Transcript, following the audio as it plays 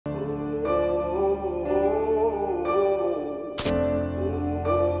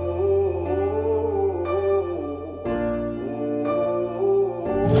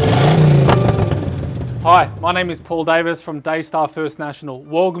Hi, my name is Paul Davis from Daystar First National.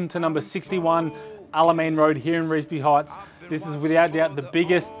 Welcome to number 61 Alamein Road here in Revesby Heights. This is without doubt the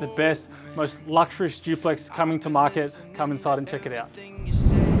biggest, the best, most luxurious duplex coming to market. Come inside and check it out.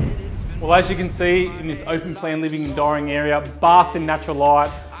 Well, as you can see in this open plan living and dining area, bathed in natural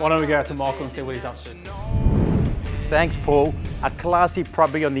light, why don't we go out to Michael and see what he's up to. Thanks, Paul. A classy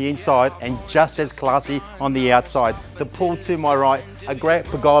property on the inside and just as classy on the outside. The pool to my right, a great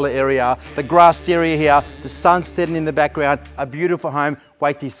pergola area, the grass area here, the sun setting in the background, a beautiful home.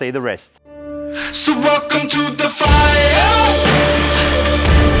 Wait till you see the rest. So welcome to the fire.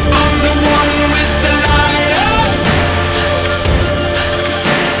 I'm the one with the light.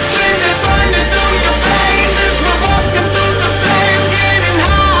 Feel it burning through your veins as we're walking through the flames, getting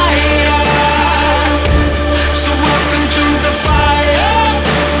higher. So welcome to the fire.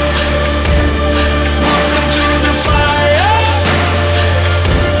 Welcome to the fire.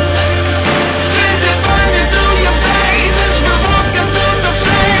 Feel it burning through your veins as we're walking through the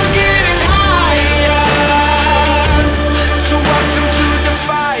flames, getting higher. So welcome to the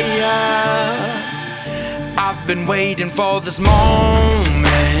fire. I've been waiting for this moment,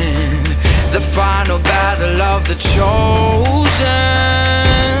 the final battle of the chosen.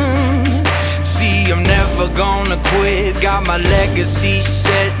 See, I'm never gonna quit, got my legacy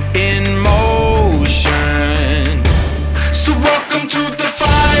set in motion. So welcome to the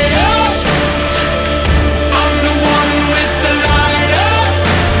fire. I'm the one with the light.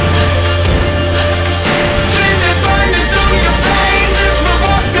 Feel it burning through your veins as we're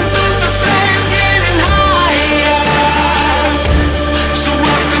walking through the flames, getting higher. So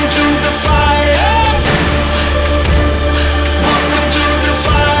welcome to the fire. Welcome to the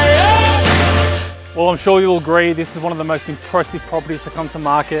fire. Well, I'm sure you'll agree this is one of the most impressive properties to come to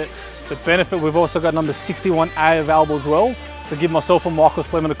market. The benefit, we've also got number 61A available as well. So give myself and Michael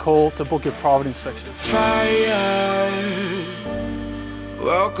Slemon a call to book your private inspection. Fire.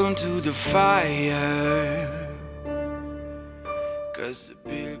 Welcome to the fire. 'Cause the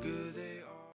bigger